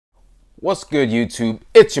What's good, YouTube?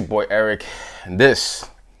 It's your boy Eric, and this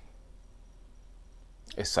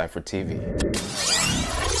is Cypher TV.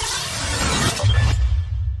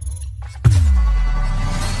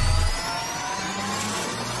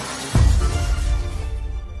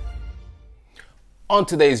 On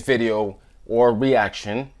today's video or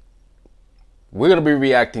reaction, we're gonna be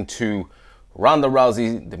reacting to Ronda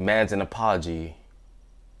Rousey demands an apology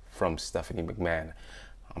from Stephanie McMahon.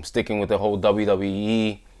 I'm sticking with the whole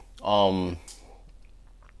WWE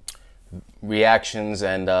reactions,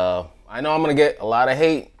 and I know I'm gonna get a lot of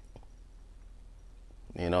hate,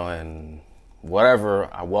 you know, and whatever.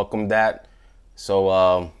 I welcome that, so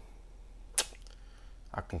I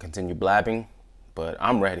can continue blabbing, but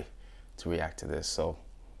I'm ready to react to this. So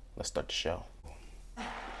let's start the show.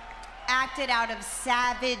 Acted out of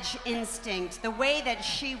savage instinct, the way that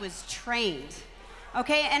she was trained.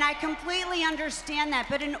 Okay, and I completely understand that,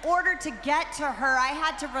 but in order to get to her, I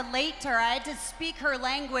had to relate to her, I had to speak her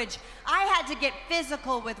language. I had to get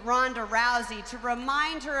physical with Ronda Rousey to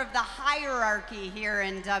remind her of the hierarchy here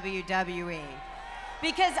in WWE.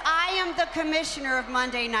 Because I am the commissioner of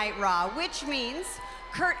Monday Night Raw, which means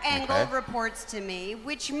Kurt Angle reports to me,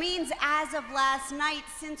 which means as of last night,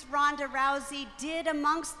 since Ronda Rousey did,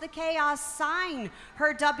 amongst the chaos, sign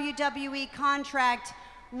her WWE contract,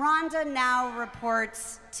 Ronda now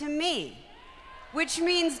reports to me, which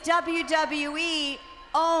means WWE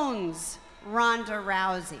owns Ronda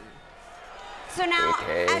Rousey. So now,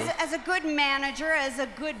 as a good manager, as a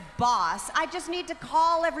good boss, I just need to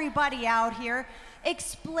call everybody out here,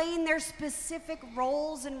 explain their specific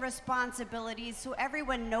roles and responsibilities so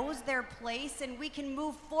everyone knows their place and we can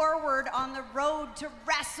move forward on the road to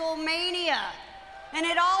WrestleMania. And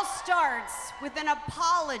it all starts with an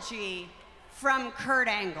apology from Kurt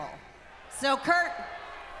Angle. So Kurt,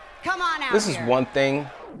 come on out. This is one thing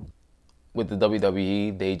with the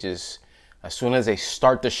WWE. They just, as soon as they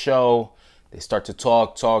start the show, they start to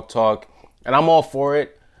talk, and I'm all for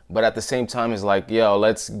it. But at the same time, it's like, yo,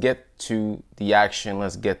 let's get to the action.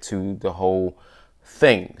 Let's get to the whole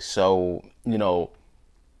thing. So, you know,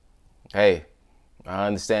 hey, I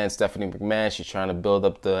understand Stephanie McMahon. She's trying to build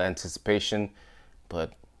up the anticipation,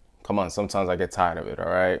 but come on, sometimes I get tired of it, all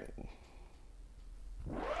right?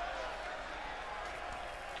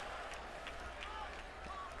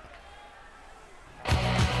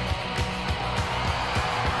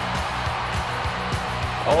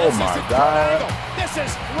 Oh my God. This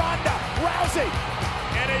is Ronda Rousey.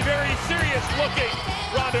 And a very serious looking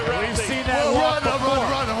Ronda Rousey. We've seen that Ronda,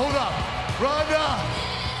 hold up.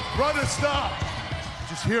 Ronda, stop.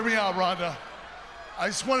 Just hear me out, Ronda. I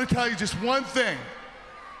just want to tell you just one thing.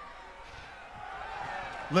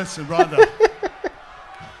 Listen, Ronda.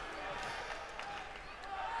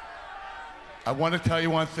 I want to tell you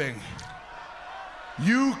one thing.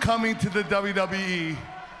 You coming to the WWE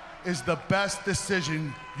is the best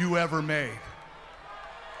decision you ever made.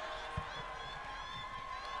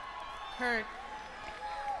 Kurt,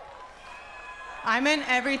 I meant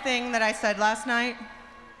everything that I said last night.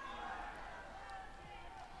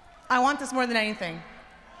 I want this more than anything.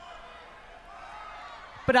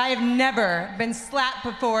 But I have never been slapped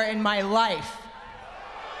before in my life.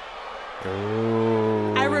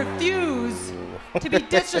 Ooh. I refuse to be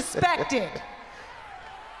disrespected.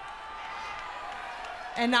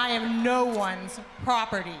 And I am no one's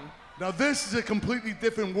property. Now this is a completely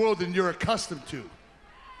different world than you're accustomed to.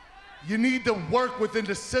 You need to work within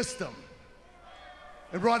the system.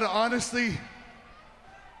 And Ronda, honestly,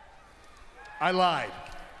 I lied.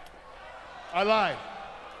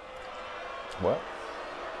 What?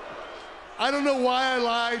 I don't know why I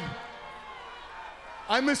lied.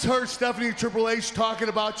 I misheard Stephanie and Triple H talking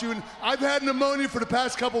about you, and I've had pneumonia for the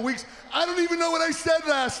past couple weeks. I don't even know what I said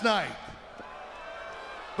last night.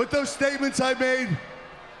 But those statements I made,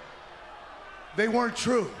 they weren't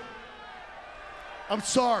true. I'm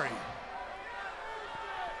sorry.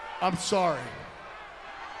 I'm sorry.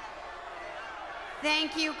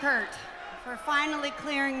 Thank you, Kurt, for finally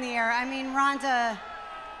clearing the air. I mean, Ronda,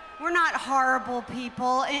 we're not horrible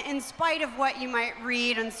people, in spite of what you might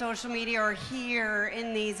read on social media or hear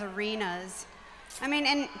in these arenas. I mean,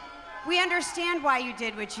 and we understand why you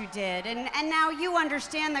did what you did, and now you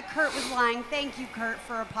understand that Kurt was lying. Thank you, Kurt,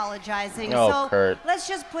 for apologizing. Oh, Kurt. Let's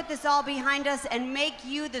just put this all behind us and make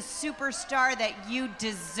you the superstar that you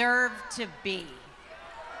deserve to be.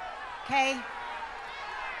 Okay?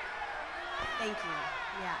 Thank you.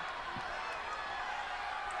 Yeah.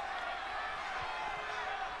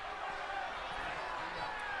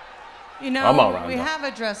 You know, I'm all right, we though. have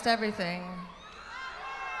addressed everything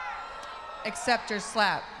except your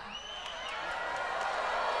slap.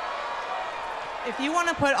 If you want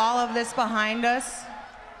to put all of this behind us,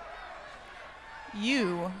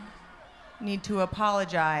 you need to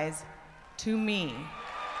apologize to me.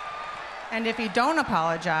 And if you don't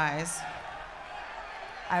apologize,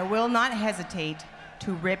 I will not hesitate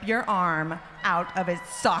to rip your arm out of its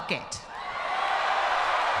socket.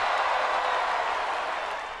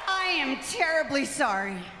 I am terribly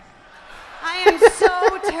sorry. I am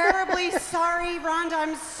so terribly sorry, Ronda.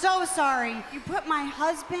 I'm so sorry. You put my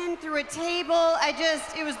husband through a table.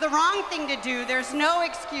 It was the wrong thing to do. There's no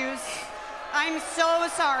excuse. I'm so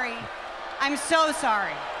sorry. I'm so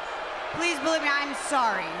sorry. Please believe me, I'm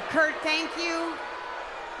sorry. Kurt, thank you.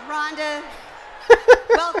 Ronda,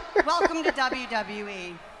 welcome to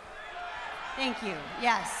WWE. Thank you.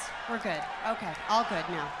 Yes, we're good. Okay, all good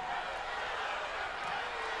now.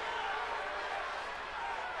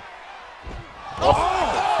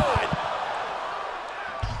 Oh!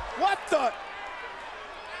 What the?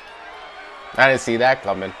 I didn't see that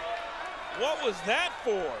coming. What was that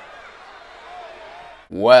for?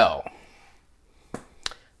 Well,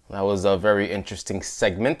 that was a very interesting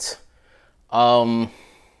segment. Well,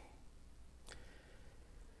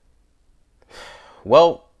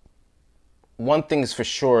 one thing's for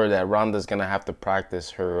sure that Ronda's gonna have to practice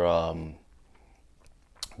her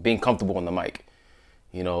being comfortable on the mic.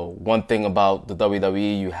 You know, one thing about the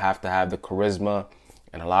WWE, you have to have the charisma,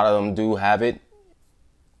 and a lot of them do have it,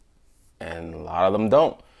 and a lot of them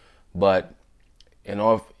don't. But, you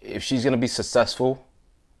know, if she's going to be successful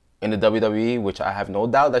in the WWE, which I have no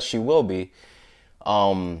doubt that she will be,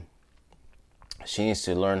 she needs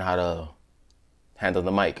to learn how to handle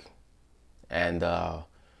the mic and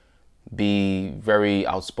be very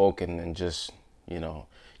outspoken and just, you know,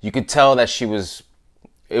 you could tell that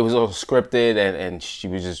it was all scripted and she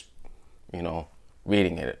was just, you know,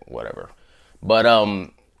 reading it, whatever. But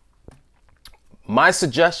my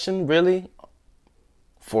suggestion really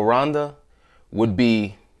for Ronda would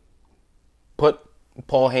be put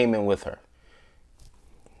Paul Heyman with her.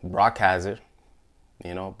 Brock has it.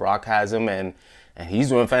 You know, Brock has him and he's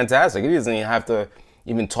doing fantastic. He doesn't even have to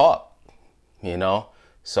even talk, you know.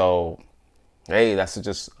 So, hey, that's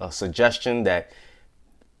just a suggestion that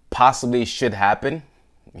possibly should happen.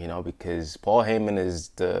 You know, because Paul Heyman is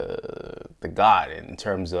the god in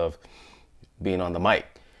terms of being on the mic,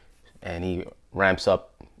 and he amps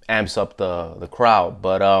up the crowd.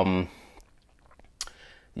 But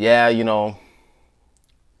yeah, you know,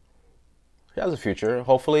 she has a future.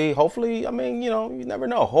 Hopefully, I mean, you know, you never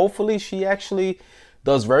know. Hopefully, she actually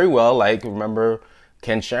does very well. Like, remember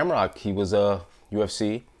Ken Shamrock? He was a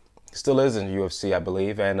UFC, still is in UFC, I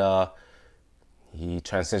believe, and he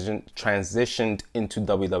transitioned into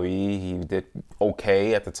WWE. He did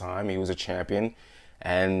okay at the time. He was a champion.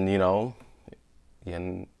 And, you know,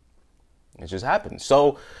 and it just happened.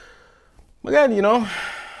 So, again, you know,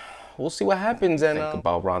 we'll see what happens. And think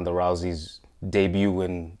about Ronda Rousey's debut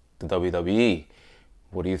in the WWE.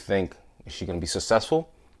 What do you think? Is she going to be successful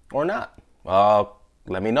or not?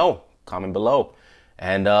 Let me know. Comment below.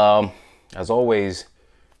 And as always,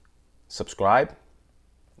 subscribe.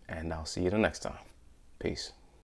 And I'll see you the next time. Peace.